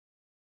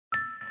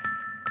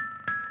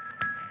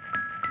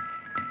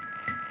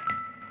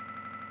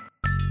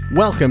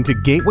Welcome to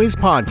Gateway's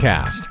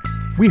podcast.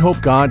 We hope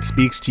God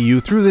speaks to you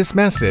through this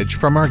message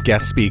from our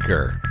guest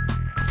speaker.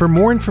 For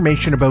more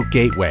information about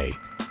Gateway,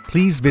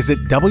 please visit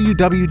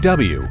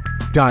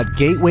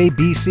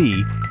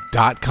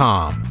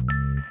www.gatewaybc.com.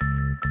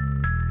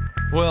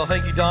 Well,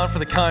 thank you, Don, for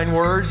the kind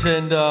words,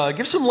 and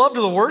give some love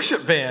to the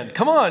worship band.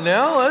 Come on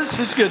now, this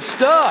is good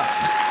stuff.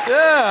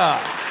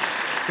 Yeah.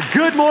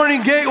 Good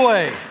morning,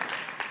 Gateway.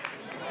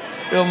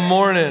 Good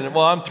morning.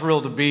 Well, I'm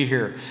thrilled to be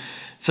here.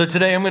 So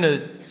today I'm going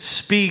to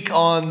speak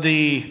on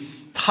the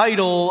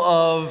title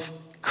of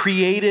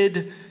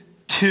Created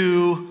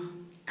to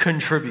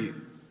Contribute.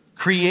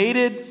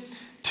 Created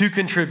to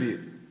Contribute.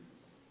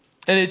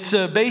 And it's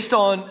based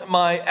on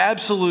my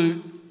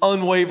absolute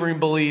unwavering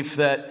belief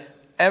that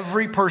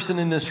every person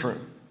in this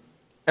room,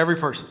 every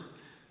person,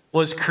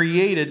 was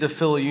created to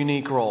fill a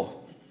unique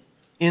role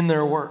in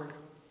their work.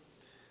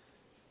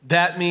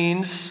 That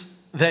means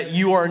that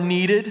you are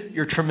needed,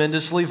 you're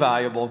tremendously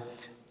valuable,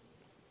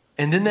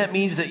 and then that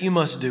means that you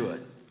must do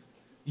it.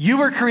 You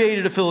were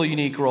created to fill a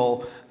unique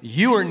role.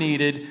 You are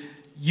needed.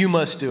 You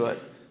must do it.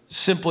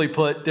 Simply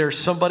put, there's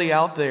somebody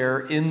out there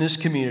in this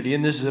community,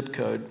 in this zip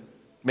code,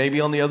 maybe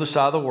on the other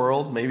side of the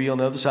world, maybe on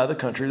the other side of the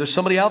country. There's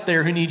somebody out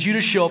there who needs you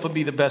to show up and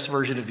be the best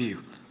version of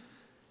you.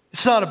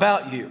 It's not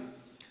about you.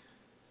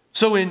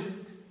 So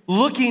in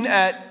looking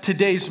at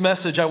today's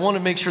message, I want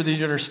to make sure that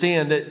you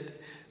understand that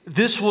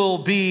this will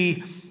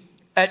be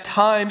at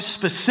times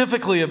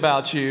specifically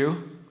about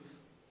you,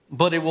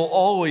 but it will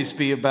always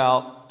be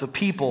about the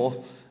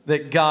people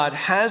that God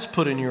has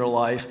put in your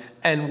life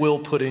and will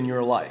put in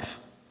your life.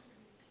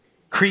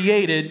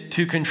 Created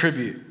to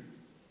contribute.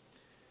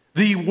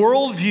 The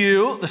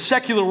worldview, the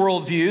secular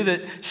worldview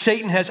that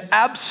Satan has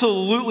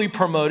absolutely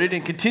promoted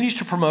and continues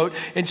to promote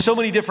in so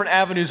many different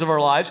avenues of our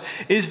lives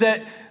is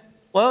that,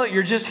 well,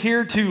 you're just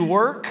here to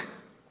work,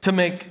 to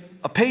make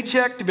a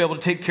paycheck, to be able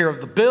to take care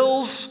of the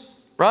bills,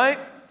 right?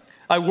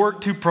 I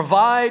work to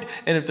provide,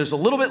 and if there's a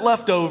little bit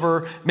left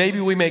over,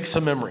 maybe we make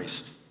some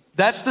memories.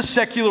 That's the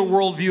secular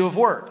worldview of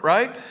work,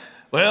 right?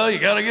 Well, you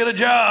got to get a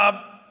job,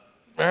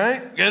 all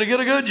right? Got to get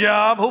a good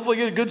job, hopefully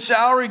get a good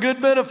salary,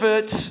 good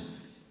benefits.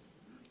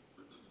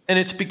 And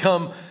it's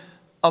become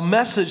a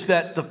message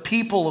that the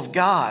people of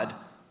God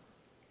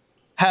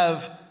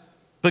have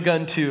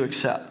begun to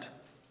accept.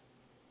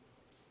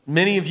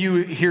 Many of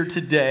you here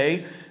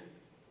today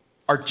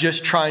are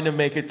just trying to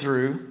make it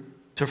through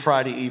to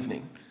Friday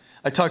evening.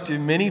 I talked to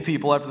many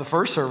people after the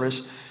first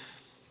service,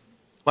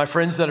 my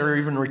friends that are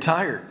even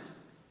retired,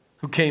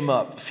 who came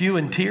up, few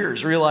in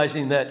tears,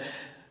 realizing that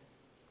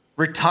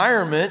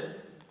retirement,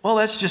 well,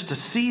 that's just a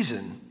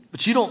season,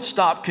 but you don't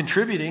stop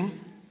contributing.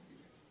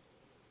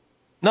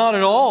 Not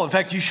at all. In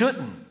fact, you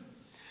shouldn't.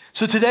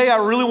 So today I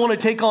really want to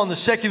take on the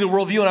secular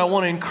worldview, and I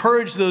want to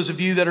encourage those of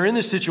you that are in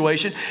this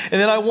situation, and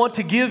then I want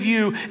to give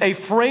you a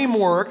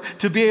framework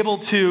to be able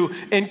to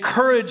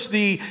encourage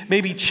the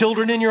maybe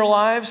children in your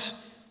lives,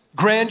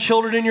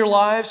 grandchildren in your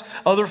lives,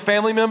 other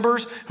family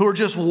members who are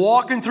just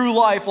walking through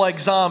life like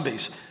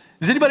zombies.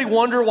 Does anybody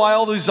wonder why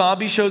all those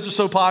zombie shows are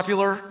so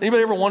popular?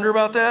 Anybody ever wonder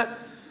about that?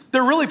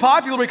 They're really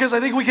popular because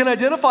I think we can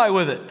identify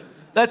with it.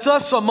 That's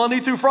us on Monday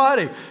through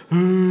Friday.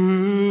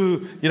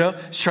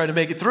 Just trying to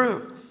make it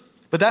through.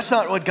 But that's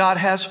not what God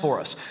has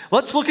for us.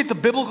 Let's look at the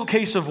biblical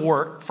case of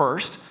work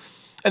first.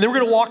 And then we're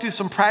going to walk through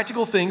some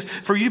practical things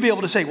for you to be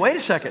able to say, wait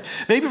a second,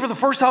 maybe for the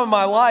first time in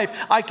my life,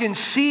 I can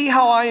see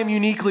how I am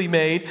uniquely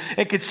made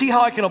and can see how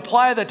I can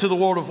apply that to the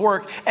world of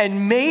work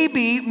and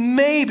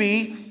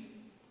maybe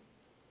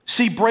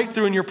see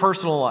breakthrough in your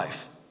personal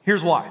life.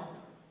 Here's why.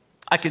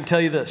 I can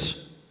tell you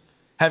this,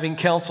 having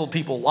counseled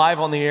people live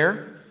on the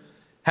air,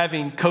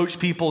 having coached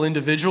people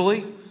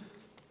individually,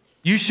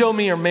 you show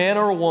me a man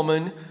or a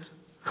woman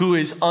who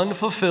is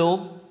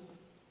unfulfilled,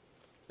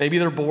 maybe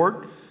they're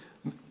bored,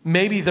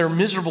 maybe they're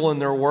miserable in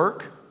their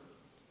work,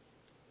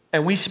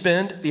 and we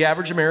spend, the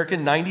average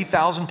American,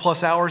 90,000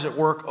 plus hours at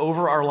work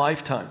over our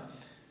lifetime.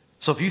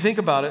 So if you think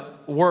about it,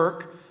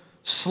 work,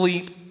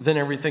 sleep, then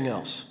everything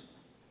else.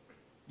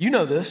 You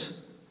know this.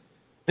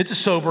 It's a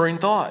sobering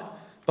thought.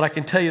 But I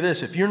can tell you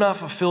this, if you're not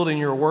fulfilled in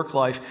your work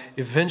life,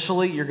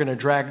 eventually you're going to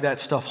drag that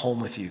stuff home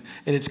with you.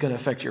 And it's going to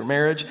affect your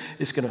marriage.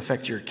 It's going to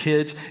affect your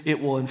kids.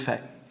 It will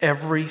affect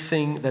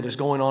everything that is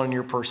going on in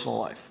your personal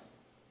life.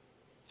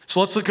 So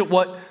let's look at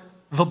what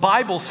the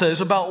Bible says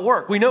about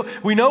work. We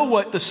know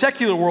what the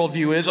secular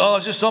worldview is. Oh,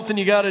 it's just something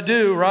you got to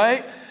do,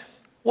 right?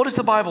 What does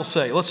the Bible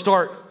say? Let's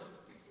start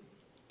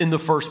in the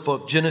first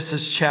book,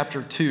 Genesis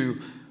chapter 2,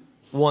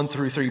 1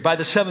 through 3. By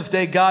the seventh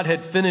day, God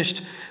had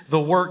finished the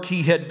work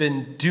he had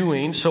been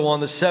doing. So on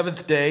the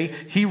seventh day,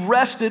 he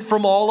rested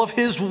from all of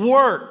his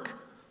work.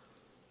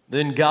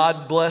 Then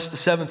God blessed the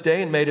seventh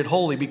day and made it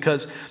holy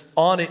because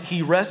on it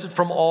he rested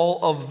from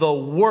all of the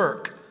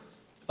work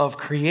of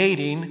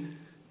creating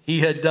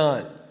he had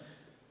done.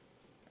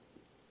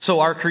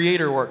 So our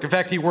Creator worked. In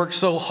fact, he worked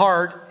so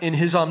hard in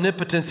his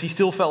omnipotence, he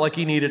still felt like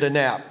he needed a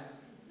nap.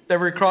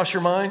 Ever cross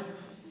your mind?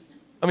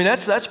 I mean,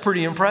 that's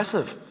pretty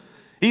impressive.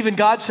 Even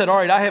God said, all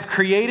right, I have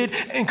created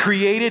and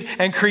created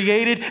and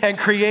created and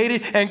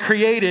created and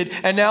created,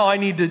 and now I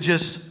need to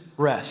just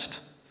rest.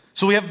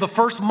 So we have the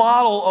first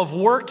model of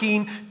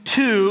working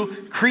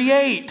to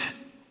create.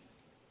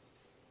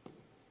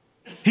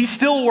 He's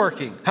still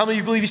working. How many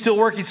of you believe he's still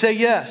working? Say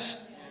yes.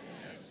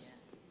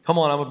 Come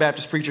on, I'm a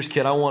Baptist preacher's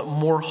kid. I want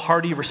more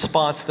hearty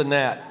response than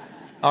that.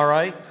 All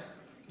right?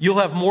 You'll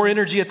have more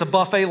energy at the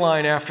buffet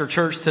line after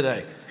church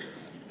today.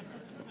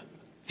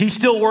 He's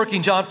still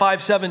working, John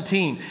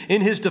 5:17.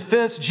 In his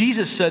defense,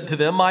 Jesus said to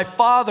them, my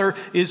Father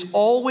is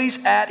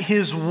always at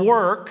his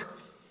work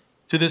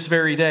to this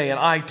very day, and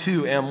I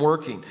too am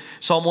working.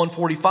 Psalm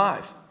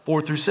 145,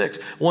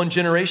 4-6. One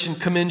generation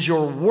commends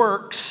your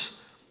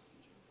works.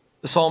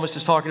 The psalmist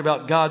is talking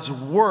about God's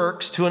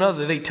works to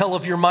another. They tell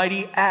of your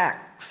mighty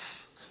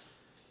acts.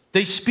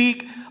 They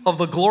speak of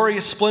the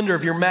glorious splendor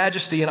of your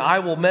majesty, and I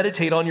will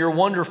meditate on your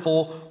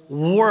wonderful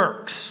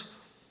works.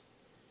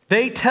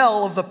 They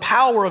tell of the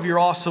power of your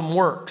awesome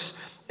works,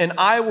 and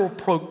I will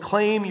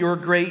proclaim your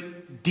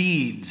great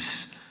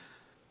deeds.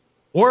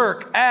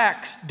 Work,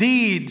 acts,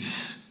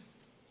 deeds.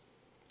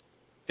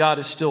 God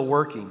is still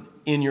working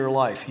in your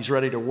life. He's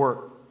ready to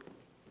work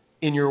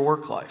in your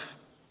work life.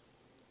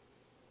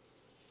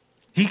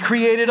 He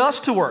created us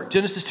to work.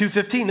 Genesis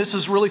 2:15. This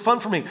is really fun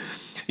for me.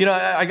 You know,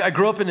 I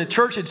grew up in the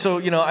church, and so,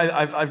 you know,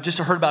 I've just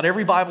heard about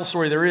every Bible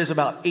story there is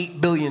about 8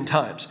 billion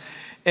times.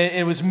 And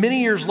it was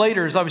many years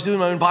later, as I was doing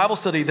my own Bible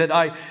study, that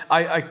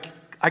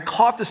I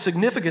caught the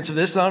significance of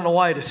this, and I don't know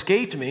why it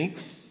escaped me.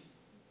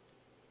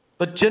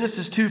 But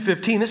Genesis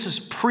 2:15, this is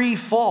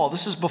pre-fall.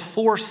 This is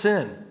before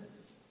sin.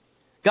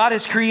 God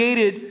has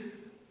created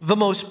the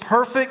most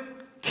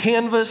perfect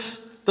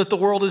canvas that the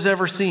world has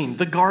ever seen,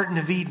 the Garden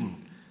of Eden.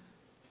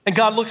 And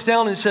God looks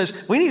down and says,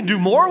 we need to do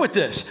more with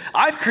this.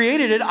 I've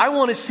created it. I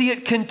want to see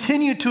it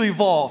continue to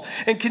evolve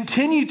and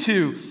continue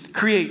to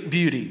create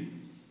beauty.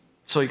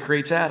 So he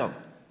creates Adam.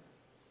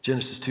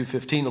 Genesis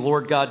 2:15, the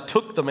Lord God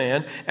took the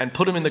man and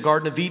put him in the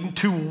Garden of Eden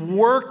to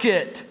work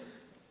it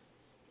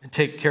and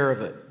take care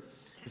of it.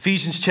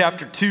 Ephesians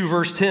chapter 2,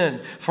 verse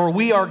 10, for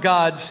we are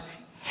God's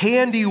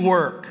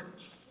handiwork,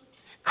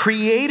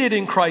 created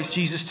in Christ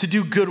Jesus to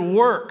do good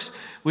works,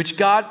 which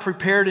God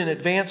prepared in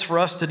advance for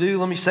us to do.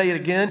 Let me say it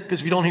again, because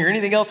if you don't hear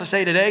anything else I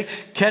say today,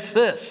 catch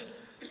this.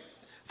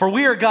 For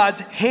we are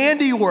God's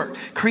handiwork,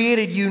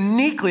 created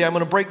uniquely. I'm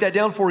going to break that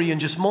down for you in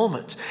just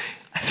moments.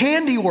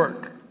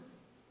 Handiwork,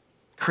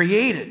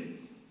 created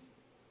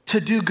to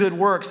do good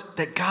works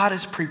that God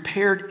has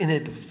prepared in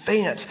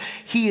advance.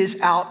 He is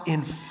out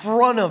in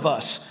front of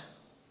us,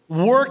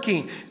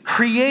 working,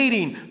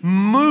 creating,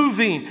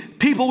 moving,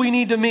 people we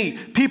need to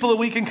meet, people that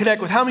we can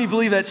connect with. How many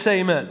believe that?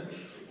 Say amen.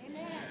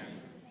 Amen.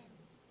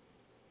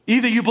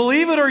 Either you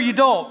believe it or you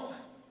don't.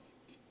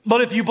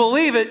 But if you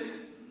believe it,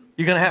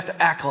 you're going to have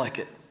to act like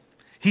it.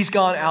 He's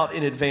gone out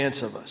in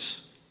advance of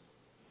us.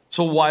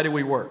 So why do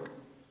we work?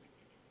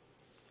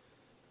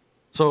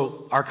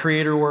 So our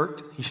Creator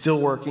worked. He's still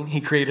working.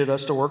 He created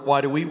us to work. Why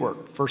do we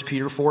work? 1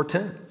 Peter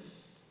 4:10.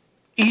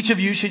 Each of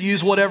you should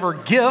use whatever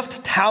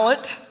gift,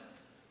 talent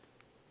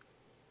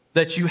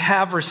that you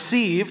have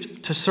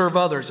received to serve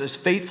others as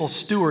faithful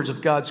stewards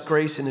of God's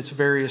grace in its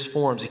various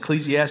forms.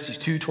 Ecclesiastes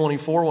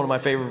 2:24, one of my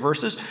favorite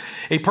verses.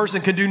 A person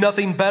can do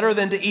nothing better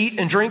than to eat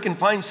and drink and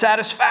find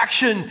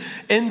satisfaction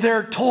in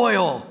their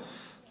toil.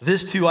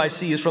 This too I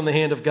see is from the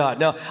hand of God.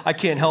 Now, I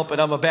can't help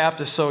it. I'm a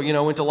Baptist, so, I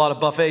went to a lot of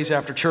buffets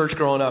after church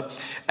growing up.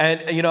 And,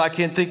 I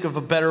can't think of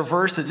a better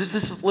verse that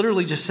this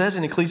literally just says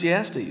in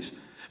Ecclesiastes.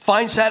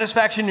 Find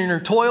satisfaction in your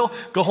toil,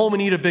 go home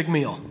and eat a big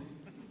meal.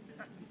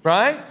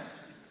 Right?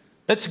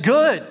 That's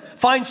good.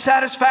 Find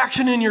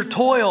satisfaction in your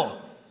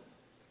toil.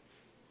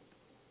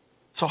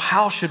 So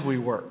how should we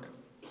work?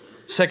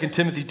 2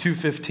 Timothy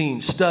 2:15,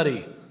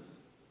 study.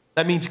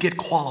 That means get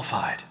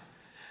qualified.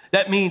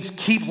 That means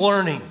keep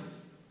learning.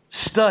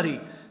 Study,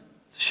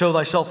 show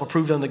thyself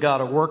approved unto God,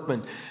 a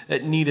workman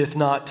that needeth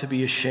not to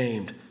be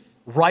ashamed.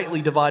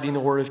 Rightly dividing the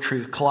word of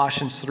truth,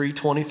 Colossians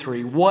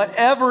 3:23.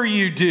 Whatever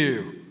you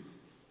do,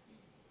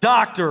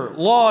 doctor,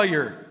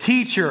 lawyer,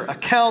 teacher,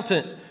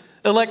 accountant,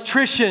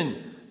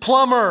 electrician,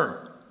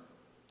 plumber,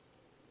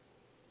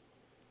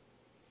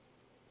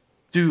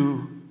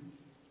 do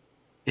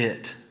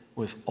it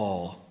with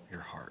all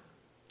your heart.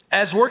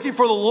 As working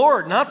for the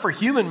Lord, not for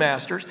human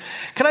masters.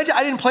 I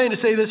didn't plan to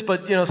say this,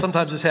 but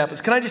sometimes this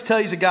happens. Can I just tell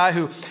you, he's a guy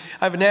who,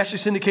 I have a nationally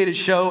syndicated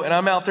show, and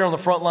I'm out there on the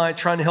front line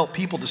trying to help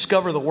people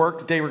discover the work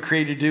that they were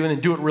created to do and then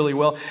do it really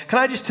well. Can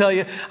I just tell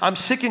you, I'm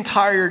sick and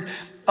tired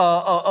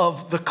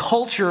of the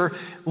culture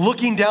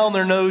looking down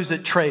their nose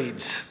at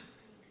trades.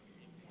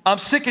 I'm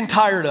sick and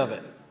tired of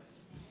it.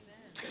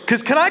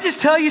 Because can I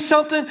just tell you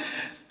something?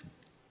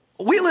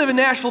 We live in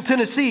Nashville,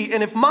 Tennessee,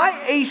 and if my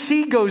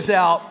AC goes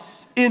out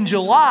in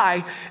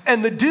July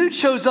and the dude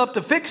shows up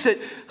to fix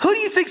it, who do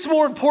you think's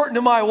more important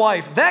to my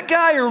wife, that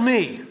guy or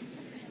me?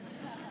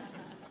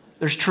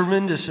 There's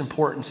tremendous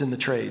importance in the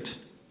trades.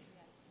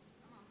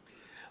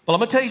 But I'm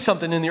going to tell you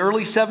something. In the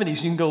early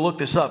 70s, you can go look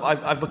this up.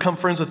 I've become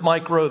friends with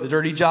Mike Rowe, the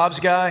Dirty Jobs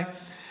guy.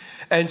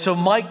 And so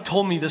Mike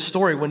told me this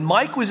story. When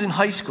Mike was in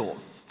high school,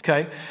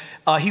 okay?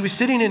 He was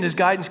sitting in his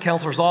guidance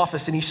counselor's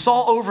office, and he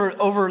saw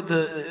over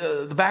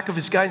the back of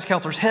his guidance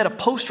counselor's head a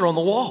poster on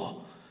the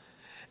wall.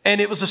 And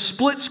it was a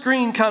split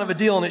screen kind of a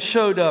deal, and it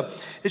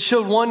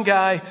showed one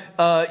guy,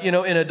 in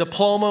a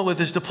diploma with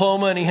his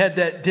diploma, and he had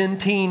that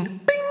dentine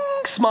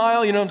bing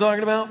smile, you know what I'm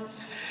talking about?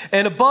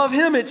 And above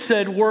him it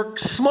said, "Work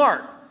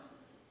smart."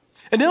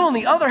 And then on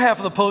the other half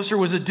of the poster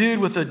was a dude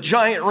with a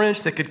giant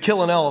wrench that could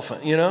kill an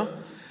elephant, you know?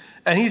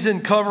 And he's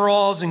in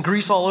coveralls and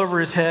grease all over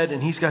his head,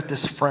 and he's got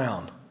this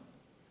frown.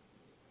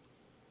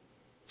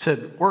 It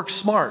said, "Work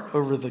smart"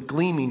 over the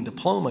gleaming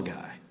diploma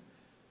guy,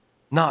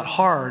 not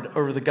hard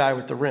over the guy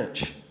with the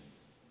wrench.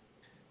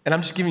 And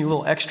I'm just giving you a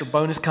little extra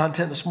bonus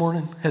content this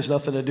morning. Has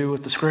nothing to do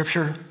with the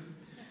scripture.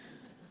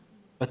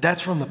 But that's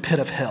from the pit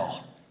of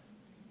hell.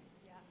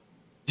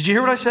 Did you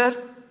hear what I said?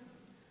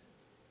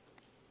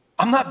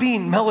 I'm not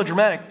being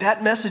melodramatic.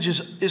 That message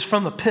is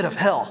from the pit of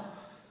hell.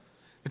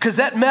 Because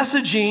that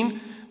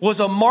messaging was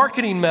a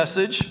marketing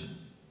message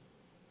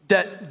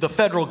that the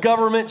federal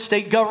government,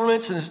 state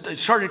governments, and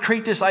started to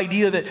create this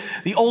idea that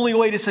the only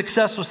way to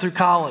success was through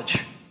college.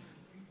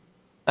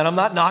 And I'm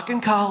not knocking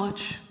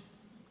college,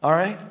 all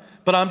right?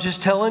 But I'm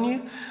just telling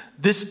you,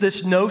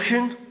 this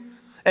notion,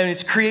 and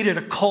it's created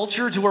a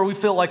culture to where we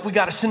feel like we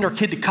got to send our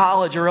kid to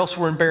college or else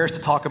we're embarrassed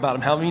to talk about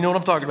him. How many of you know what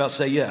I'm talking about?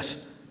 Say yes.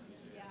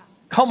 Yeah.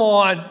 Come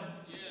on.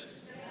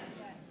 Yes.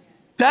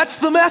 That's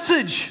the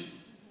message.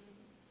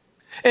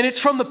 And it's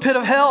from the pit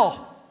of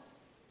hell.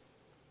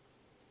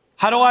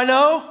 How do I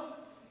know?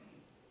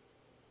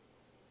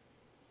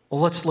 Well,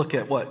 let's look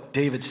at what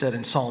David said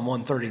in Psalm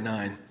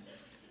 139,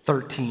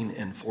 13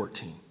 and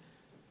 14.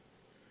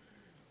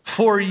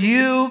 "For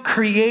you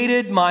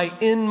created my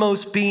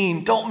inmost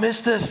being." Don't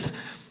miss this.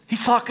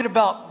 He's talking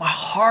about my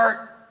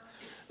heart.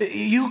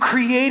 You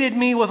created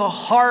me with a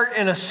heart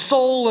and a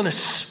soul and a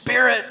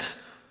spirit.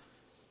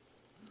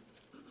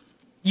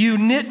 You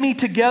knit me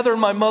together in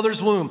my mother's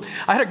womb.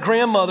 I had a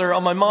grandmother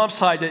on my mom's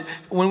side that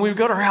when we would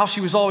go to her house, she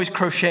was always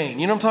crocheting.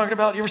 You know what I'm talking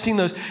about? You ever seen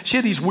those? She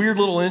had these weird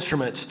little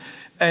instruments.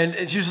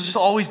 And she was just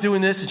always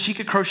doing this, and she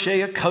could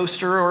crochet a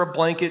coaster or a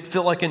blanket,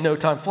 feel like in no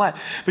time flat.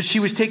 But she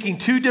was taking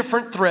two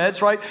different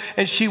threads, right?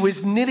 And she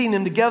was knitting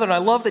them together. And I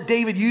love that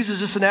David uses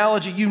this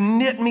analogy. You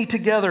knit me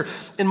together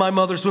in my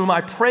mother's womb.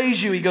 I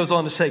praise you, he goes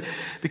on to say,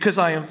 because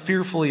I am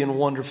fearfully and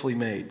wonderfully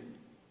made.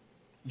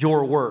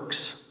 Your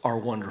works are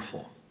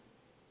wonderful.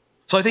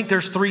 So I think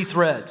there's three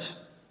threads.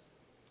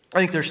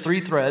 And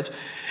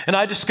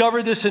I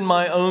discovered this in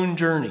my own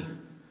journey.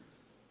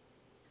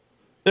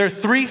 There are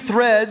three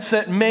threads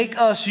that make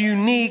us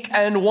unique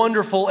and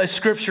wonderful, as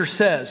Scripture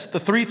says. The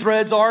three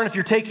threads are, and if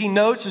you're taking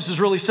notes, this is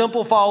really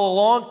simple, follow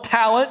along.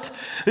 Talent,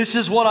 this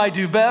is what I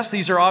do best.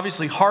 These are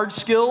obviously hard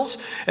skills.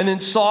 And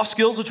then soft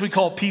skills, which we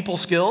call people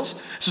skills.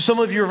 So some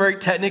of you are very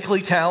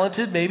technically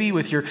talented, maybe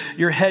with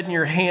your head and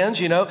your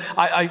hands. You know,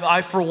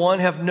 I for one,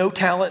 have no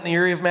talent in the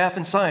area of math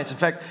and science. In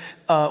fact,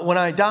 when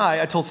I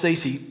die, I told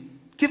Stacy,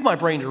 give my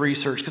brain to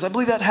research, because I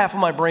believe that half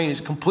of my brain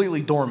is completely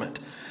dormant.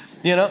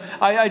 You know,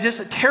 I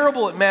just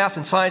terrible at math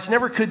and science,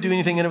 never could do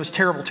anything, and it was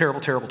terrible.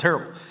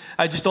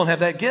 I just don't have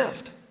that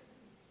gift.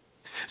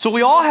 So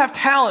we all have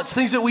talents,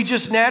 things that we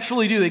just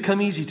naturally do. They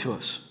come easy to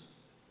us.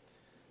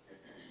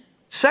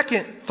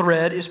 Second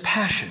thread is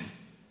passion.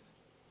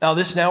 Now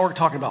we're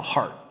talking about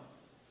heart.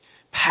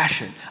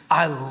 Passion.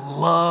 I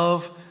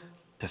love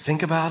to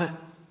think about it.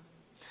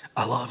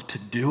 I love to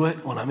do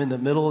it when I'm in the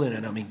middle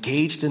and I'm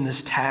engaged in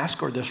this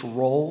task or this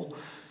role.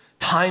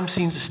 Time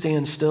seems to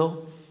stand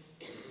still.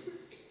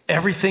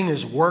 Everything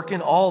is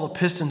working. All the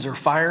pistons are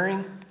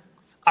firing.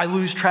 I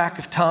lose track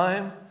of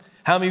time.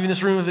 How many of you in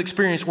this room have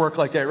experienced work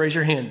like that? Raise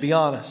your hand. Be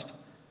honest.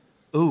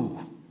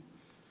 Ooh.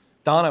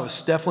 Don, I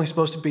was definitely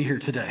supposed to be here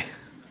today.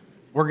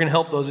 We're going to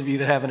help those of you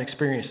that haven't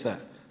experienced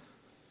that.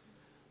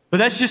 But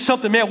that's just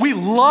something, man, we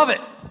love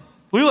it.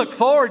 We look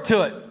forward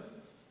to it.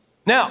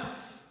 Now,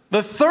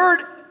 the third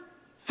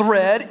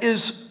thread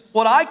is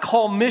what I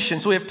call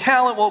mission. So we have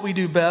talent, what we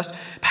do best,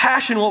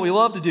 passion, what we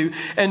love to do,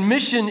 and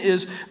mission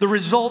is the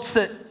results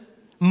that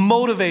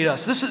motivate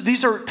us.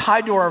 These are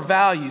tied to our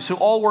values. So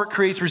all work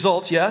creates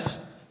results, yes?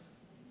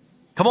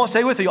 Come on,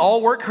 say with me.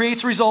 All work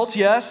creates results,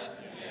 yes?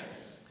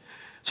 Yes.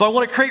 So I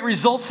want to create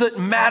results that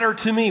matter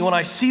to me. When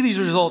I see these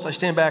results, I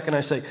stand back and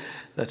I say,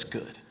 that's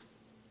good.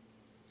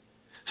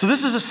 So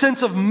this is a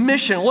sense of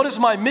mission. What is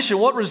my mission?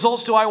 What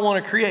results do I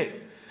want to create?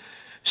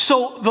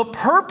 So the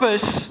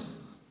purpose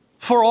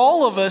for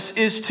all of us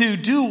is to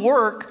do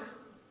work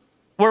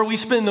where we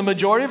spend the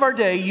majority of our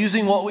day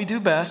using what we do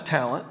best,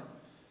 talent,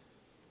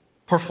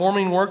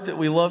 performing work that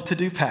we love to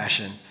do,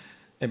 passion,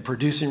 and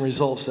producing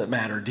results that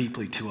matter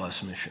deeply to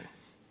us, mission.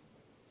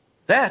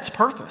 That's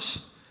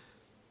purpose.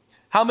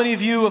 How many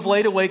of you have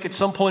laid awake at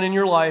some point in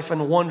your life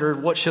and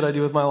wondered, what should I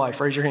do with my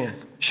life? Raise your hand.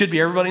 Should be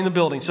everybody in the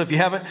building. So if you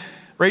haven't,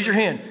 raise your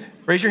hand.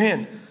 Raise your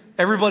hand.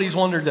 Everybody's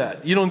wondered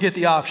that. You don't get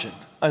the option.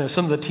 I know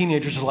some of the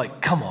teenagers are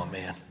like, come on,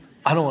 man.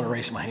 I don't want to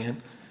raise my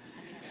hand.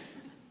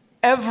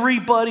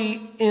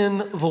 Everybody in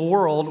the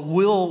world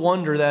will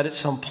wonder that at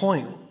some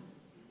point.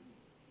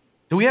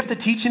 Do we have to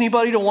teach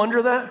anybody to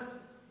wonder that?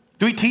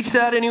 Do we teach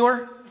that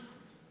anywhere?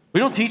 We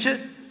don't teach it.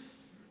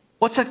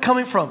 What's that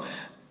coming from?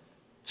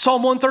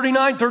 Psalm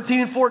 139, 13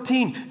 and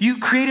 14. You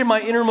created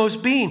my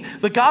innermost being.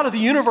 The God of the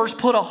universe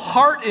put a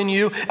heart in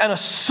you and a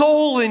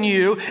soul in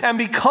you. And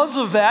because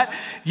of that,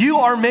 you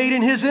are made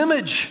in his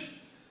image.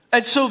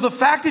 And so the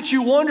fact that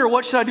you wonder,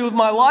 what should I do with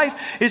my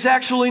life, is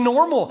actually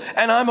normal.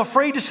 And I'm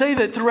afraid to say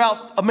that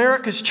throughout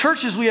America's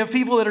churches, we have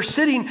people that are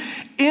sitting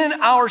in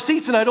our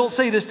seats. And I don't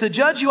say this to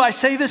judge you, I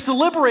say this to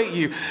liberate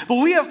you. But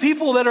we have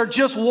people that are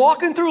just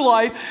walking through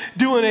life,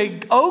 doing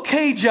an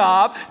okay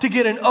job to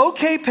get an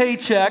okay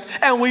paycheck,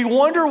 and we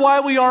wonder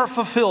why we aren't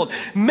fulfilled.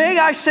 May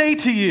I say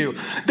to you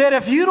that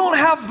if you don't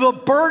have the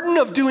burden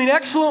of doing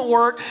excellent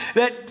work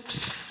that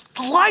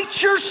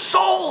lights your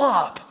soul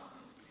up,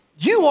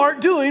 you aren't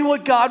doing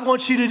what God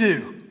wants you to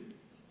do.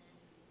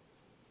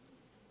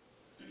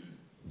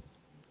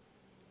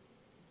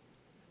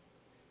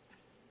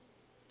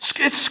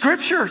 It's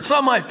scripture. It's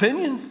not my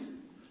opinion.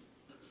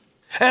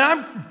 And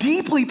I'm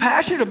deeply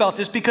passionate about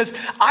this because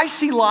I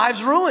see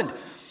lives ruined.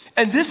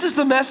 And this is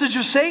the message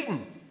of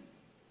Satan.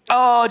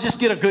 Oh, just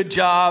get a good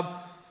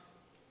job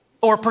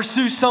or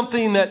pursue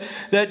something that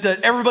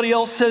everybody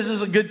else says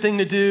is a good thing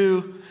to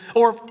do,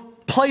 or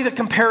play the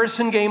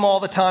comparison game all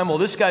the time. Well,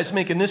 this guy's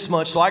making this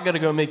much, so I got to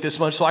go make this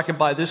much so I can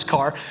buy this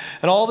car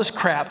and all this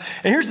crap.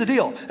 And here's the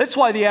deal. That's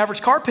why the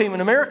average car payment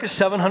in America is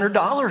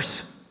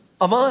 $700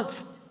 a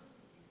month.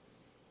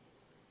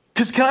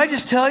 Because can I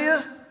just tell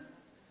you,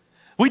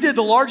 we did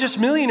the largest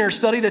millionaire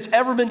study that's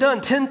ever been done,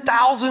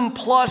 10,000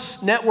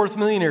 plus net worth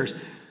millionaires.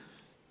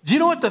 Do you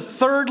know what the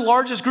third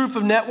largest group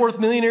of net worth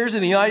millionaires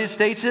in the United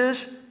States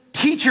is?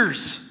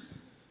 Teachers.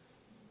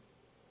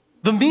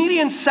 The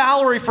median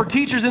salary for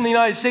teachers in the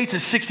United States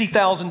is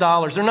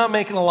 $60,000. They're not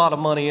making a lot of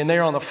money, and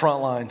they're on the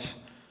front lines.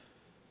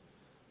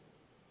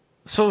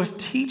 So if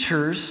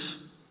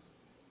teachers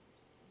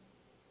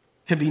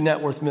can be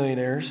net worth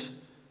millionaires,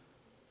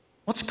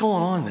 what's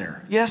going on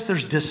there? Yes,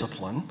 there's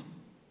discipline,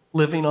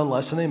 living on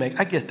less than they make.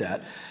 I get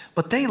that.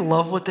 But they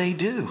love what they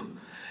do,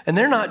 and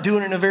they're not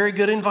doing it in a very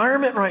good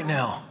environment right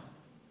now.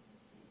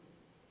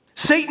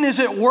 Satan is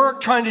at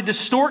work trying to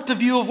distort the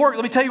view of work.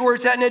 Let me tell you where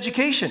it's at in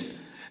education.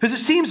 Because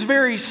it seems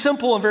very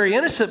simple and very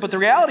innocent, but the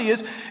reality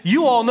is,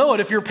 you all know it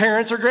if you're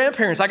parents or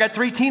grandparents. I got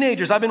 3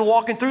 teenagers. I've been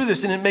walking through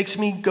this, and it makes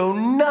me go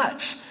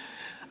nuts.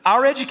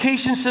 Our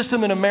education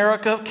system in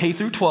America, K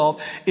through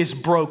 12, is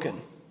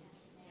broken.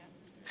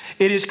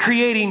 It is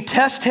creating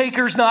test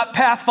takers, not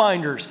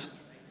pathfinders.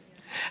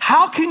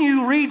 How can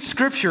you read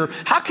scripture?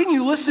 How can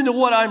you listen to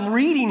what I'm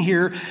reading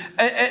here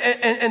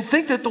and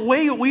think that the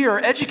way we are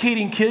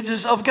educating kids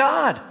is of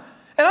God?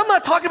 And I'm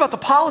not talking about the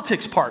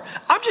politics part.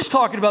 I'm just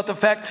talking about the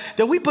fact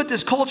that we put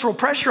this cultural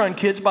pressure on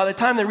kids by the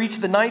time they reach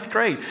the 9th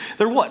grade.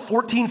 They're what,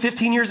 14,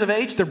 15 years of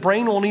age? Their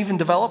brain won't even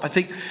develop. I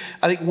think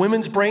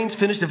women's brains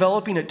finish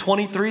developing at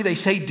 23. They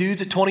say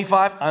dudes at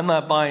 25. I'm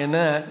not buying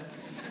that.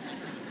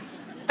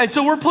 And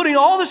so we're putting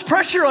all this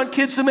pressure on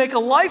kids to make a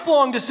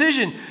lifelong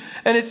decision.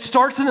 And it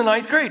starts in the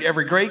 9th grade.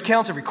 Every grade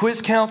counts, every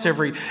quiz counts,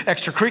 every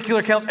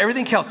extracurricular counts,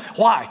 everything counts.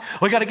 Why?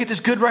 We got to get this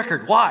good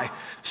record. Why?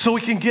 So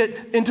we can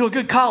get into a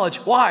good college.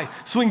 Why?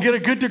 So we can get a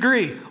good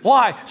degree.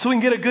 Why? So we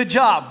can get a good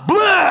job.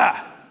 Blah!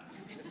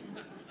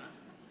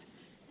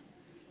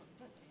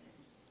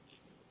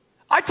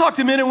 I talk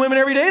to men and women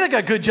every day that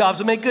got good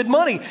jobs and make good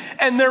money,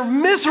 and they're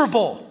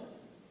miserable.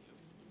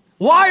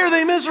 Why are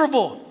they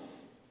miserable?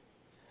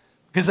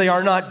 Because they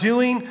are not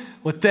doing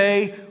what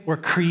they were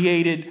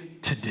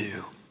created to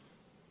do.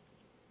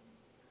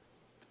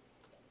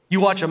 You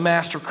watch a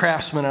master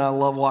craftsman, and I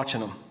love watching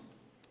them.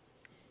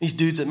 These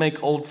dudes that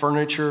make old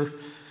furniture,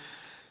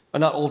 or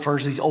not old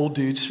furniture, these old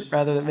dudes,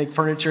 rather, that make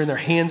furniture, and their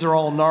hands are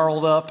all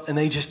gnarled up, and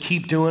they just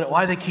keep doing it.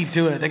 Why do they keep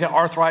doing it? They got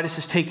arthritis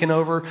is taking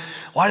over.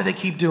 Why do they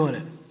keep doing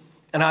it?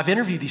 And I've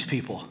interviewed these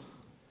people.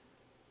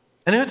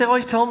 And you know what they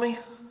always tell me?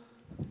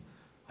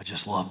 I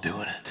just love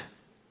doing it.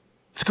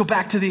 Let's go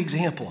back to the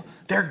example.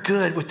 They're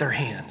good with their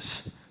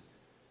hands.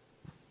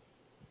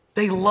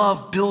 They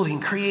love building,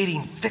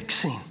 creating,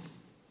 fixing.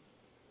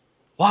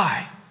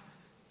 Why?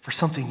 For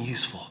something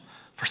useful,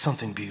 for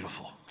something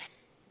beautiful.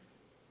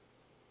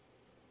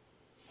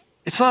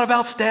 It's not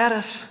about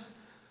status.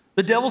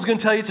 The devil's going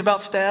to tell you it's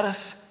about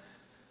status.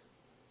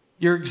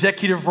 Your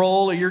executive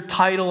role or your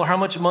title or how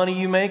much money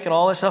you make and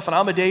all that stuff. And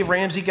I'm a Dave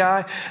Ramsey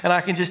guy, and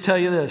I can just tell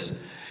you this.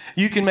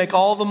 You can make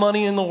all the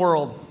money in the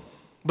world,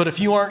 but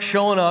if you aren't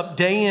showing up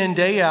day in,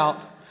 day out,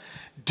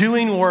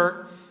 doing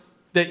work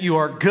that you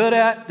are good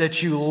at,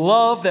 that you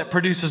love, that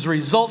produces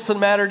results that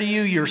matter to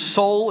you, your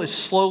soul is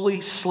slowly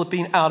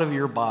slipping out of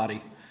your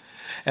body.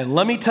 And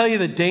let me tell you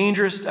the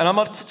dangerous, and I'm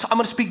going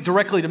to speak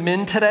directly to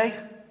men today.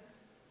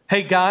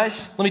 Hey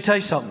guys, let me tell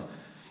you something.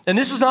 And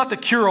this is not the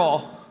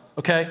cure-all,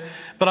 okay?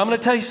 But I'm going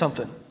to tell you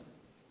something.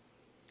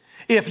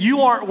 If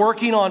you aren't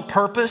working on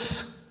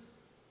purpose,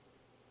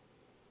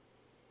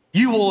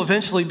 you will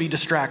eventually be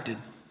distracted.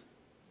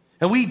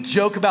 And we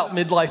joke about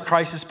midlife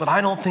crisis, but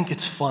I don't think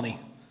it's funny.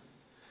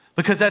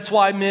 Because that's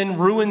why men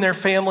ruin their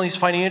families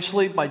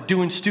financially by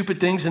doing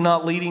stupid things and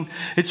not leading.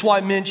 It's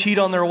why men cheat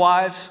on their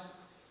wives.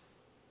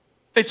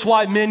 It's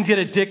why men get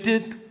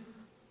addicted.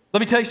 Let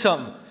me tell you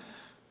something.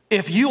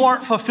 If you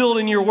aren't fulfilled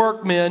in your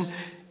work, men,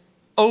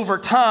 over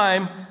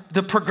time,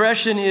 the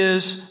progression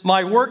is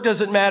my work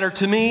doesn't matter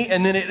to me,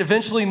 and then it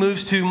eventually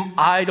moves to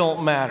I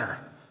don't matter.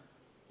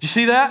 Do you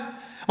see that?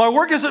 My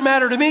work doesn't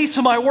matter to me,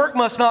 so my work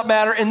must not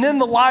matter. And then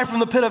the lie from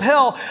the pit of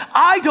hell,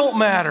 I don't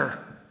matter.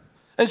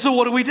 And so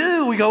what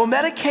do? We go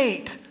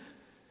medicate.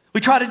 We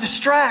try to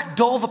distract,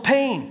 dull the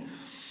pain.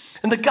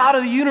 And the God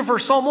of the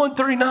universe, Psalm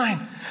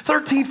 139,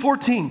 13,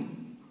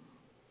 14.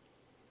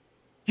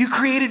 You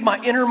created my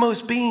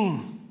innermost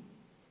being.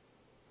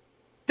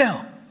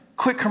 Now,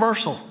 quick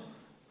commercial.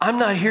 I'm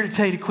not here to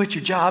tell you to quit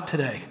your job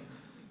today.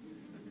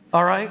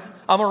 All right?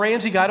 I'm a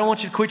Ramsey guy. I don't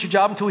want you to quit your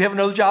job until we have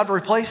another job to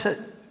replace it.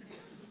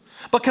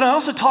 But can I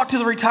also talk to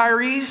the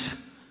retirees?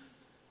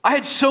 I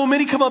had so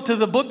many come up to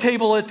the book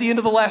table at the end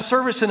of the last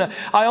service, and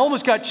I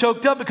almost got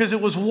choked up because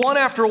it was one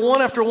after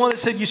one after one that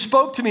said, you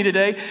spoke to me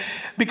today.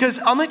 Because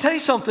I'm going to tell you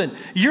something.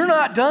 You're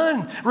not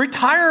done.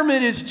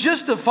 Retirement is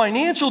just a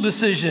financial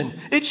decision.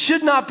 It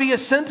should not be a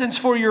sentence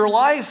for your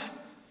life.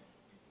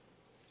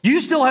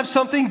 You still have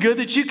something good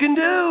that you can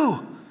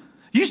do.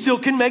 You still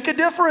can make a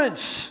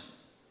difference.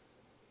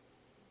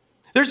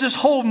 There's this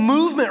whole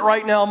movement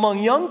right now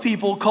among young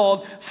people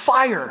called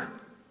FIRE.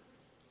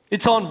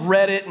 It's on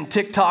Reddit and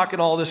TikTok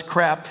and all this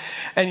crap.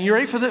 And you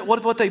ready for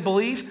what they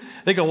believe?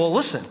 They go, well,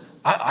 listen,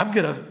 I'm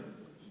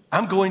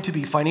going to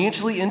be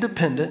financially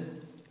independent,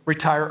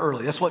 retire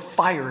early. That's what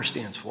FIRE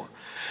stands for.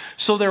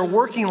 So they're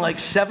working like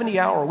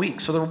 70-hour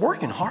weeks. So they're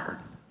working hard.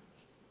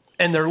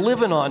 And they're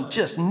living on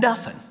just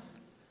nothing.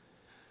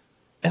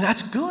 And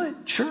that's good,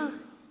 sure.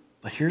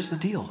 But here's the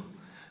deal.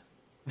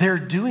 They're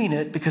doing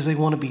it because they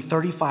want to be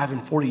 35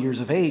 and 40 years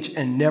of age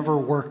and never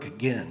work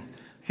again.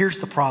 Here's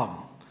the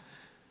problem.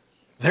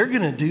 They're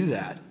going to do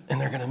that, and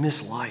they're going to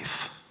miss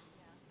life.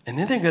 And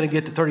then they're going to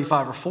get to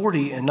 35 or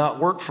 40 and not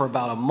work for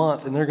about a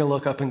month, and they're going to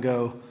look up and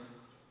go,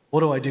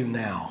 what do I do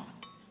now?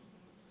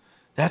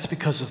 That's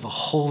because of the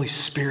Holy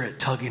Spirit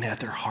tugging at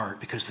their heart,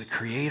 because the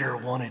Creator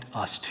wanted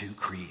us to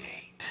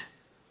create.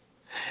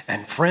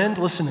 And friend,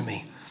 listen to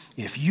me.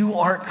 If you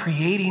aren't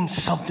creating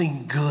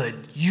something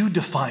good, you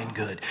define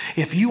good.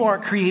 If you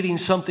aren't creating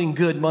something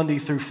good Monday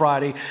through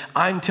Friday,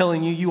 I'm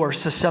telling you, you are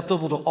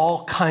susceptible to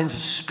all kinds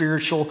of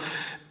spiritual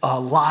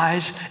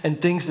lies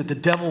and things that the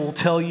devil will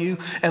tell you.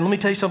 And let me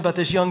tell you something about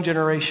this young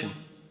generation.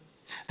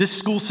 This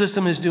school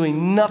system is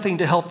doing nothing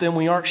to help them.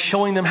 We aren't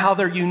showing them how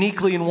they're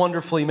uniquely and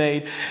wonderfully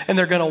made. And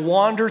they're going to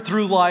wander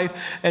through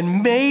life.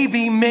 And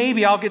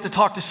maybe I'll get to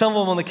talk to some of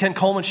them on the Ken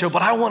Coleman Show,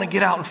 but I want to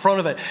get out in front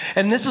of it.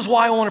 And this is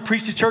why I want to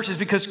preach to churches,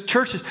 because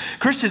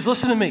Christians,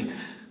 listen to me.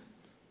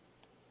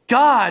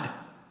 God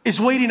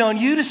is waiting on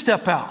you to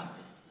step out.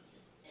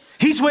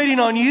 He's waiting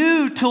on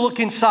you to look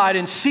inside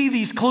and see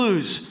these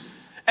clues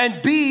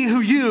and be who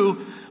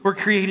you were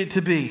created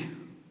to be.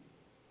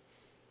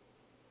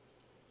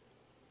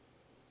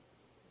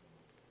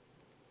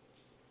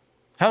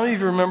 How many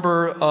of you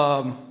remember,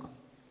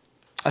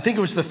 I think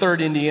it was the third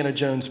Indiana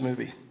Jones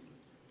movie?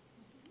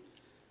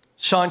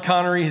 Sean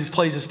Connery, he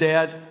plays his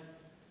dad.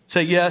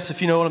 Say yes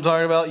if you know what I'm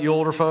talking about, you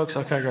older folks.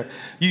 Okay, great.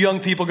 You young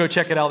people, go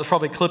check it out. There's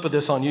probably a clip of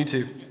this on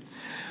YouTube.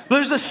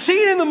 There's a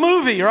scene in the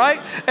movie,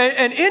 right?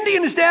 And Indy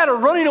and his dad are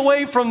running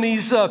away from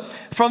these,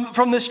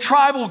 from this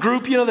tribal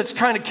group, that's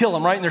trying to kill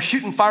him, right? And they're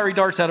shooting fiery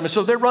darts at him. And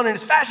so they're running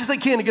as fast as they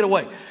can to get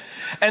away.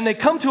 And they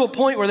come to a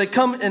point where they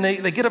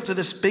get up to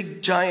this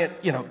big giant,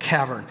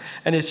 cavern.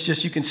 And it's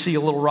just, you can see a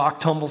little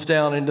rock tumbles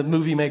down, and the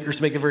movie makers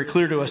make it very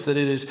clear to us that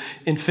it is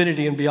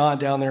infinity and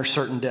beyond down there,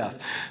 certain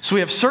death. So we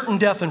have certain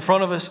death in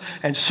front of us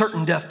and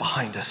certain death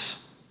behind us.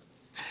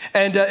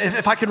 And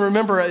if I can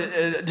remember,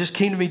 it just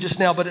came to me just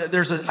now, but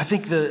I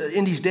think the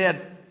Indy's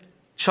dad,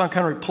 Sean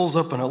Connery, pulls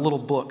up in a little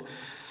book.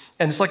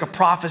 And it's like a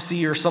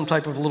prophecy or some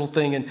type of little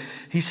thing. And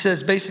he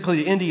says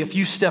basically to Indy, if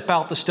you step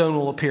out, the stone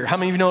will appear. How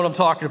many of you know what I'm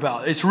talking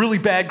about? It's really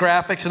bad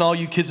graphics, and all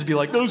you kids would be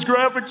like, those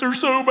graphics are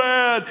so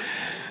bad.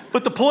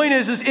 But the point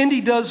is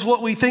Indy does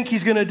what we think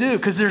he's going to do,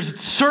 because there's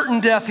certain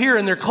death here,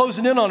 and they're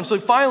closing in on him. So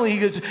finally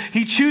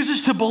he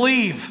chooses to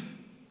believe.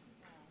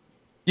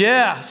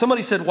 Yeah,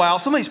 somebody said, wow,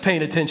 somebody's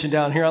paying attention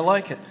down here. I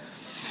like it.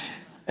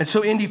 And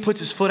so Indy puts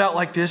his foot out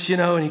like this,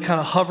 and he kind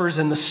of hovers,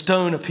 and the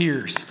stone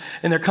appears.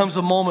 And there comes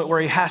a moment where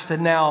he has to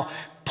now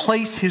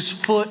place his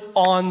foot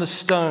on the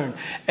stone.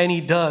 And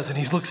he does. And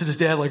he looks at his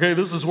dad like, hey,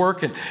 this is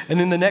working. And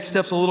then the next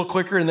step's a little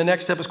quicker, and the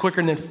next step is quicker.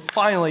 And then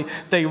finally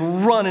they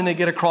run and they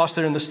get across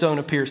there, and the stone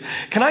appears.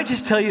 Can I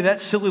just tell you,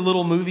 that silly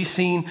little movie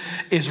scene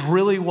is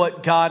really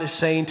what God is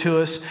saying to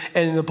us.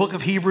 And in the book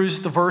of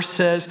Hebrews, the verse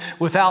says,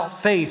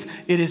 without faith,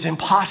 it is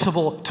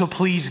impossible to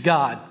please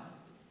God.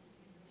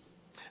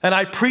 And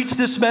I preach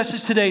this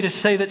message today to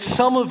say that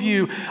some of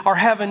you are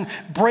having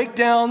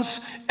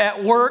breakdowns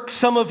at work.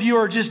 Some of you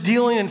are just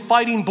dealing and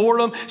fighting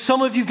boredom.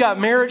 Some of you got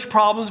marriage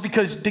problems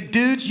because,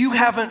 dudes, you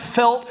haven't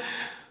felt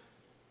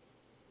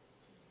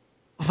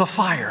the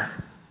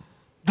fire,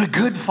 the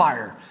good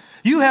fire.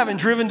 You haven't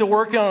driven to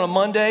work on a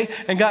Monday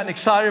and gotten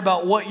excited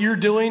about what you're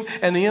doing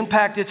and the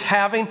impact it's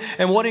having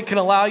and what it can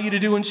allow you to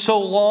do in so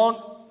long.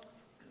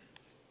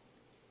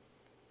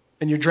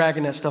 and you're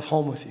dragging that stuff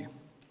home with you.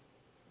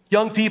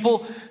 Young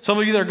people, some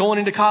of you that are going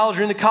into college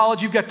or into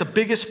college, you've got the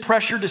biggest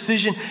pressure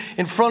decision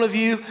in front of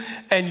you,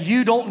 and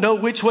you don't know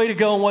which way to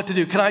go and what to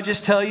do. Can I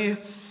just tell you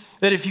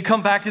that if you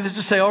come back to this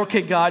to say,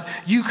 okay, God,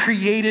 you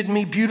created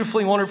me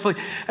beautifully, wonderfully,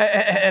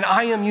 and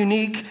I am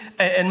unique,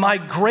 and my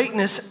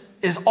greatness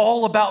is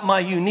all about my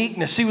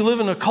uniqueness. See, we live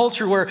in a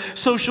culture where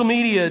social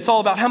media, it's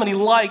all about how many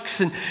likes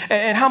and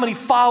how many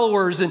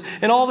followers and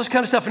all this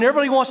kind of stuff, and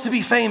everybody wants to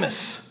be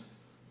famous.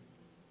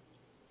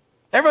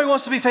 Everybody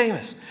wants to be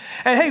famous.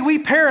 And hey, we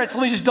parents,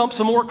 let me just dump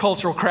some more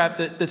cultural crap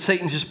that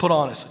Satan's just put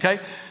on us, okay?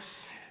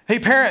 Hey,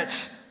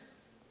 parents,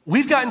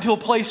 we've gotten to a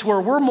place where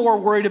we're more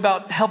worried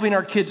about helping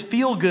our kids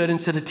feel good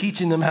instead of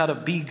teaching them how to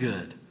be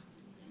good.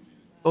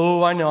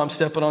 Oh, I know I'm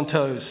stepping on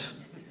toes.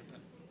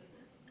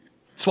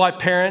 That's why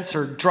parents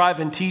are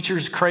driving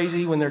teachers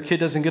crazy when their kid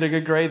doesn't get a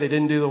good grade. They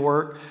didn't do the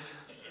work.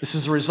 This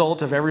is a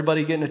result of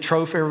everybody getting a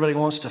trophy. Everybody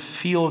wants to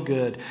feel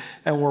good.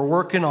 And we're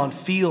working on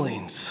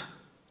feelings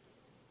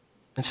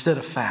instead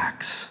of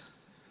facts.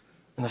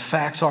 And the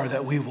facts are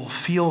that we will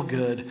feel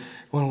good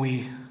when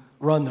we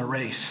run the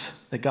race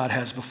that God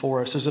has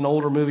before us. There's an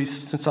older movie,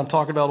 since I'm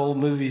talking about old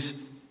movies.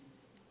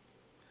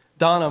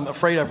 Don, I'm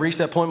afraid I've reached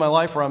that point in my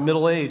life where I'm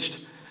middle-aged.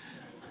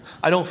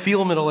 I don't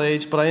feel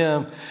middle-aged, but I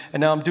am. And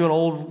now I'm doing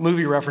old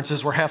movie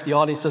references where half the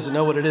audience doesn't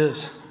know what it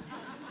is.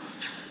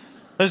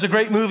 There's a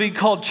great movie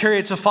called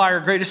Chariots of Fire,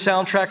 greatest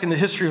soundtrack in the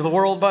history of the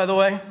world, by the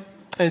way.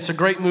 And it's a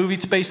great movie.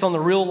 It's based on the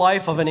real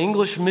life of an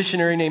English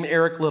missionary named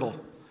Eric Liddell.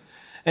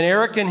 And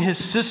Eric and his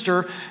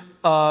sister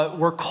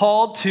were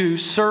called to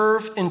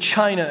serve in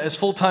China as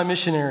full-time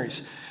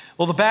missionaries.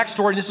 Well, the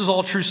backstory, this is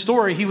all true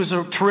story, he was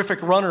a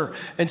terrific runner.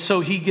 And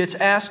so he gets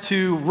asked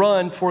to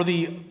run for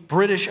the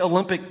British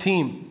Olympic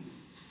team.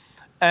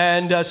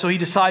 And so he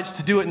decides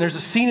to do it. And there's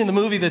a scene in the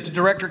movie that the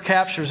director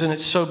captures, and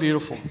it's so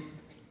beautiful.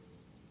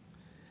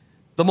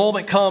 The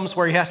moment comes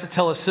where he has to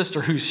tell his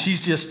sister,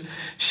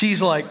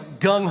 she's like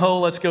gung-ho,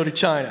 let's go to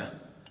China.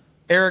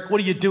 Eric,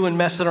 what are you doing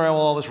messing around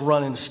with all this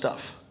running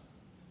stuff?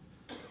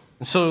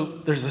 And so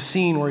there's a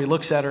scene where he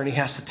looks at her and he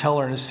has to tell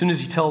her, and as soon as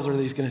he tells her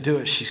that he's going to do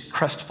it, she's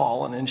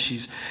crestfallen and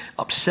she's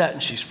upset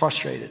and she's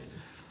frustrated.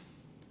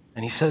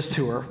 And he says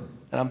to her,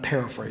 and I'm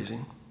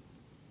paraphrasing,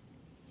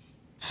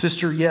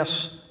 "Sister,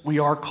 yes, we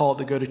are called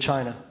to go to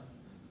China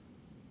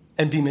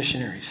and be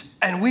missionaries,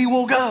 and we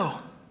will go."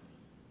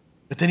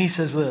 But then he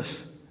says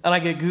this, and I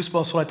get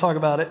goosebumps when I talk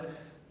about it.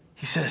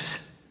 He says,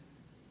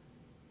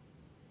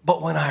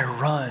 "But when I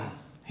run,"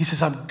 he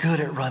says, "I'm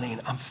good at running.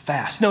 I'm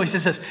fast." No, he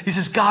says this. He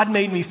says, "God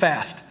made me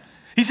fast."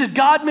 He says,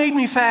 "God made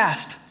me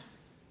fast."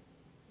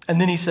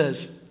 And then he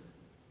says,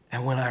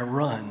 "And when I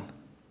run,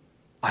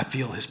 I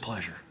feel his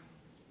pleasure."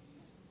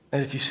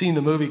 And if you've seen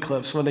the movie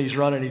clips, when he's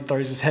running, he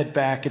throws his head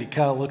back and he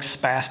kind of looks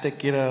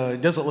spastic. You know, he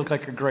doesn't look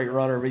like a great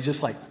runner, but he's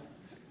just like.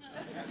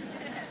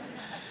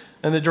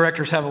 And the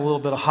directors have a little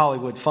bit of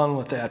Hollywood fun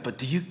with that. But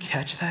do you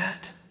catch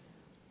that?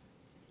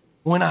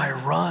 When I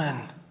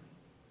run,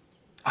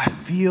 I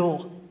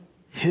feel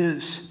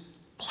his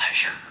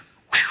pleasure.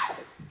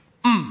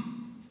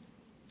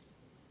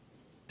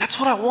 That's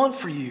what I want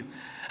for you.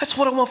 That's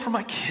what I want for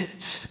my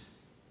kids.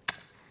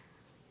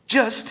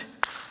 Just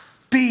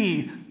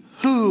be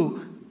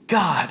who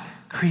God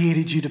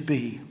created you to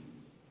be.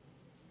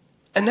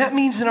 And that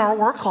means in our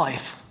work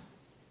life.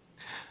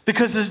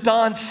 Because as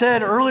Don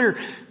said earlier,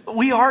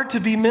 we are to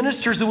be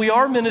ministers, and we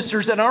are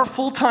ministers, and our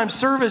full-time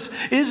service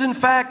is, in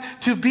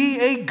fact, to be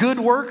a good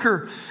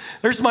worker.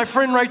 There's my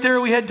friend right there.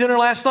 We had dinner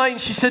last night,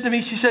 and she said to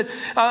me,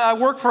 I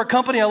work for a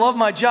company. I love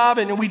my job,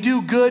 and we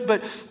do good,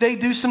 but they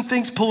do some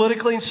things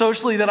politically and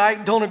socially that I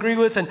don't agree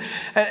with.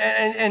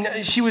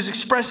 And she was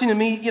expressing to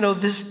me,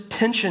 this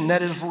tension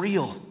that is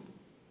real.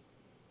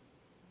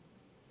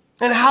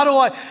 And how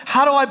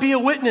do I be a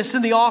witness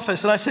in the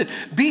office? And I said,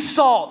 be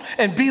salt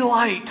and be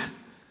light.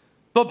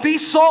 But be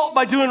salt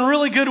by doing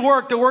really good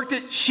work, the work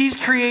that she's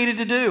created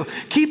to do.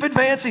 Keep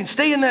advancing.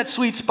 Stay in that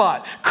sweet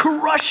spot.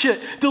 Crush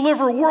it.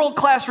 Deliver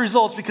world-class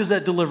results because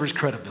that delivers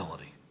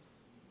credibility.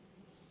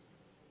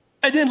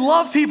 And then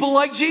love people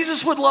like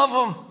Jesus would love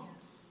them.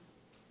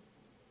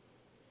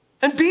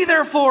 And be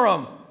there for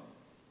them.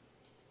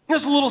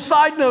 Just a little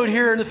side note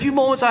here in the few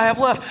moments I have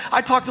left.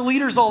 I talk to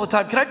leaders all the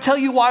time. Can I tell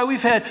you why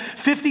we've had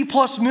 50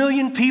 plus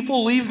million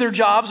people leave their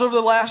jobs over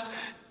the last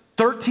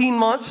 13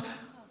 months?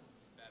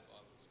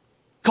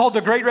 Called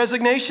the Great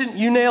Resignation?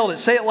 You nailed it.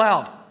 Say it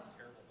loud.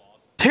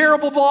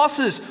 Terrible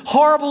bosses.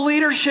 Horrible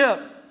leadership.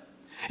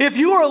 If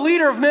you are a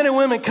leader of men and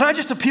women, can I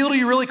just appeal to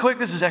you really quick?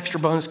 This is extra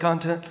bonus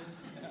content.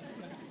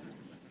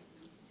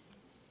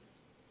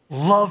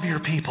 Love your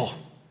people.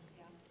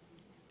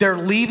 They're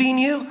leaving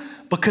you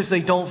because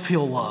they don't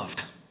feel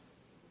loved.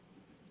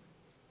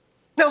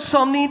 Now,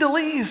 some need to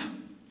leave,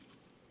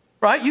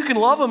 right? You can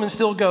love them and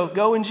still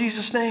go in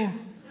Jesus'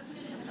 name.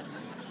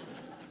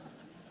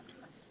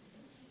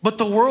 But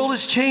the world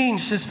has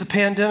changed since the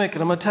pandemic,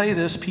 and I'm going to tell you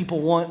this, people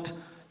want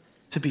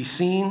to be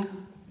seen,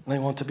 and they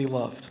want to be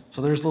loved.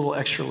 So there's a little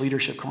extra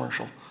leadership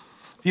commercial.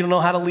 If you don't know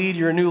how to lead,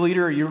 you're a new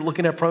leader, or you're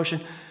looking at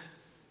promotion,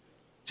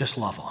 just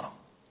love on them.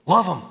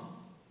 Love them.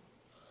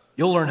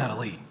 you'll learn how to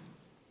lead.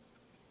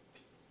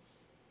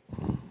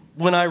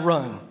 When I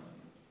run,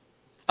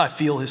 I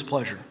feel his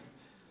pleasure.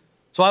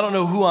 So I don't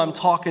know who I'm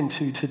talking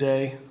to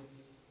today.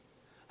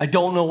 I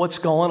don't know what's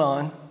going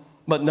on,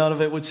 but none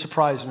of it would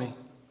surprise me.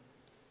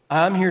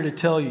 I'm here to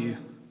tell you,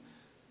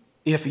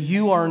 if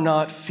you are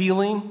not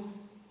feeling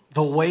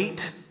the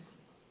weight,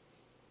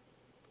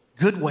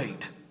 good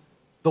weight,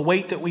 the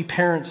weight that we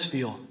parents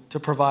feel to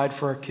provide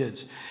for our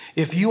kids,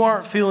 if you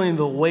aren't feeling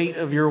the weight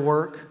of your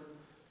work,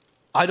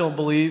 I don't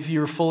believe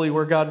you're fully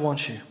where God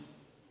wants you.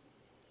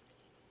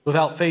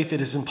 Without faith,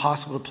 it is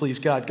impossible to please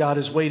God. God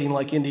is waiting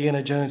like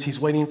Indiana Jones. He's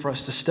waiting for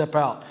us to step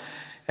out.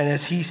 And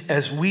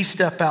as we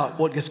step out,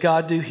 what does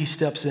God do? He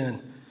steps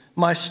in.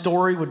 My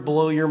story would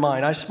blow your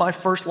mind. My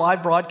first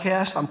live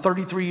broadcast, I'm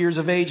 33 years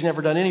of age,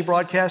 never done any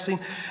broadcasting,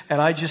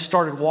 and I just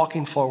started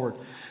walking forward.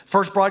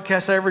 First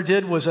broadcast I ever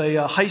did was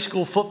a high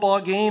school football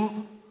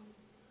game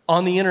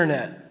on the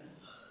internet.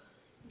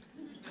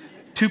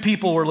 2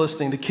 people were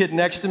listening, the kid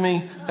next to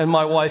me and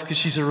my wife, because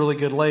she's a really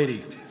good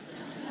lady.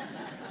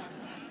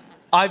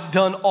 I've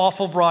done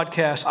awful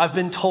broadcasts. I've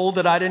been told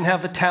that I didn't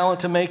have the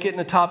talent to make it in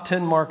the top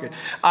 10 market.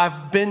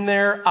 I've been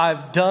there.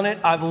 I've done it.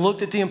 I've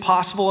looked at the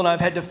impossible, and I've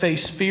had to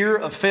face fear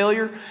of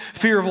failure,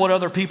 fear of what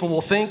other people will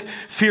think,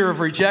 fear of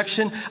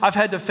rejection. I've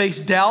had to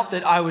face doubt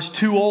that I was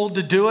too old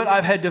to do it.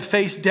 I've had to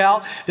face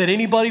doubt that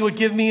anybody would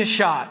give me a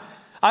shot.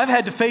 I've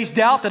had to face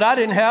doubt that I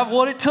didn't have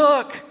what it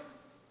took.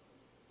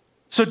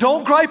 So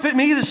don't gripe at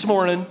me this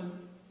morning.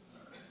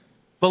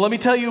 But let me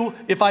tell you,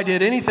 if I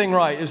did anything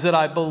right, is that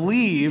I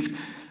believed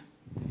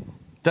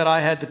that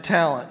I had the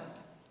talent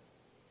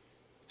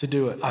to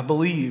do it. I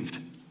believed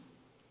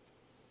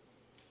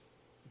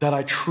that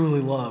I truly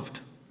loved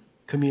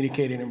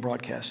communicating and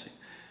broadcasting.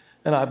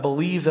 And I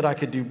believed that I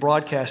could do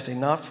broadcasting,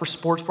 not for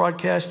sports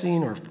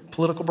broadcasting or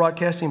political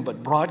broadcasting,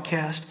 but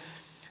broadcast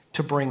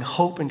to bring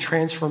hope and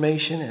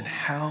transformation. And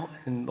how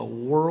in the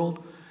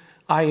world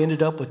I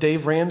ended up with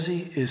Dave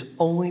Ramsey is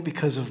only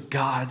because of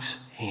God's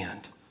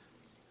hand.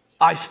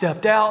 I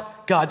stepped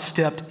out, God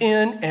stepped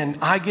in, and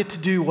I get to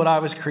do what I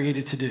was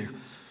created to do.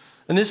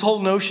 And this whole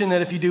notion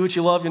that if you do what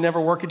you love, you'll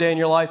never work a day in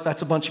your life,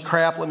 that's a bunch of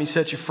crap. Let me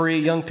set you free.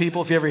 Young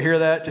people, if you ever hear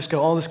that, just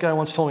go, oh, this guy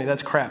once told me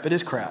that's crap. It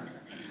is crap.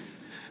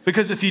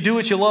 Because if you do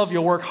what you love,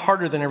 you'll work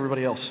harder than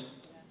everybody else.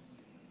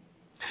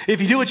 If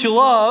you do what you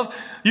love,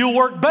 you'll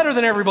work better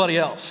than everybody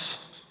else.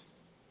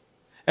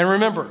 And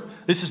remember,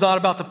 this is not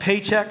about the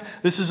paycheck.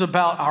 This is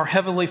about our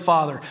Heavenly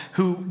Father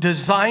who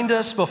designed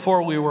us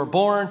before we were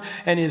born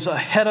and is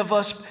ahead of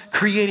us,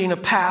 creating a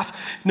path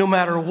no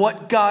matter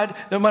what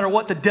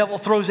the devil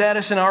throws at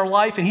us in our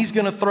life. And he's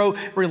going to throw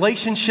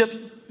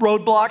relationship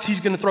roadblocks.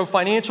 He's going to throw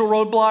financial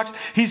roadblocks.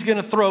 He's going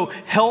to throw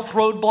health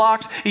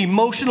roadblocks,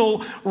 emotional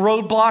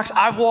roadblocks.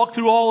 I've walked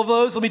through all of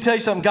those. Let me tell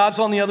you something. God's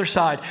on the other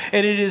side.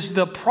 And it is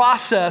the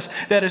process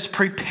that is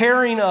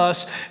preparing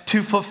us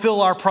to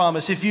fulfill our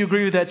promise. If you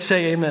agree with that,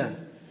 say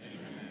amen.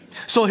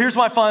 So here's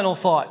my final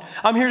thought.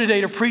 I'm here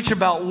today to preach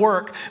about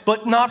work,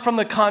 but not from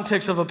the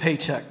context of a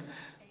paycheck,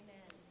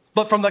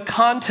 but from the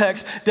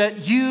context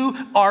that you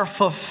are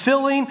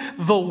fulfilling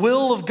the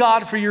will of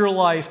God for your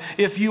life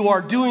if you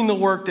are doing the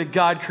work that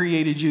God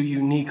created you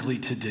uniquely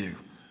to do.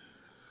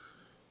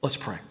 Let's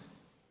pray.